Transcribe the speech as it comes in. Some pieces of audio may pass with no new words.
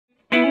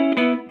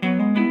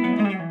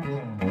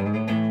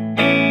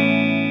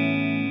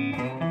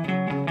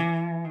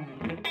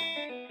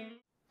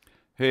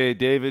Hey,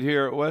 David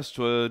here at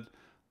Westwood.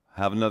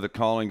 Have another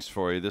Collings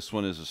for you. This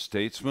one is a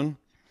Statesman.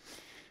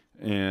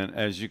 And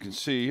as you can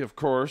see, of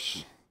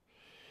course,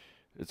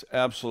 it's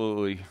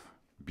absolutely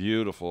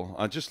beautiful.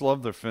 I just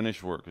love their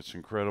finish work. It's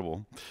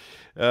incredible.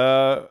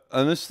 And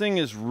this thing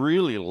is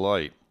really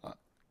light.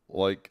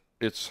 Like,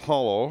 it's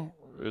hollow.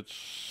 It's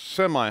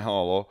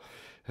semi-hollow.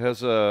 It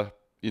has a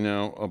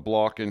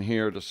block in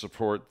here to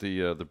support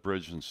the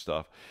bridge and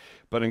stuff.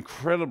 But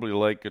incredibly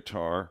light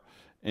guitar.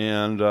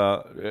 And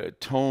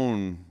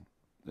tone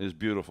is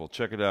beautiful.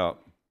 Check it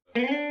out.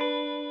 Let's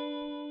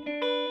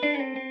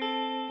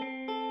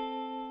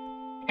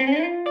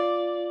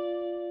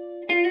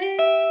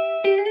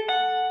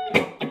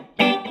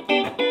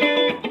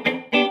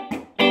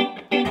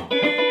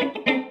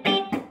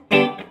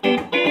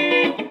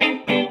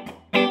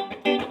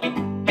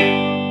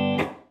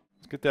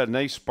get that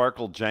nice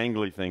sparkle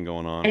jangly thing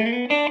going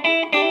on.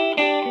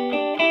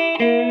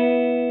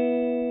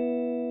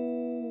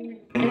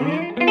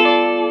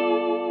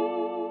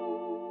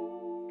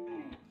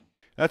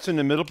 That's in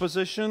the middle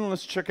position.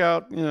 Let's check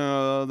out,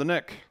 the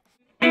neck.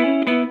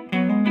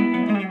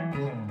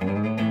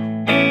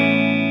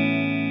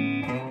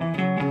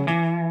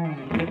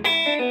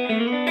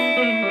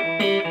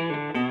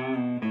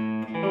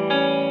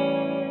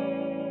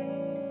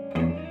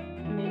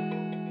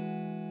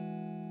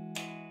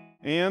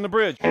 And the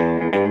bridge.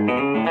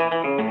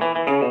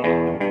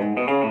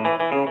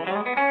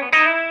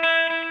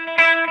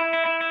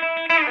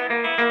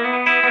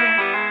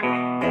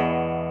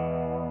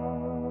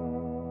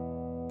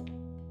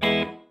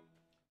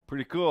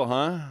 Pretty cool,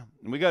 huh?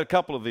 We got a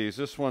couple of these.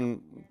 This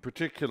one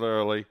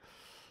particularly,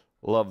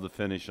 love the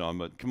finish on,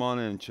 but come on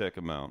in and check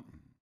them out.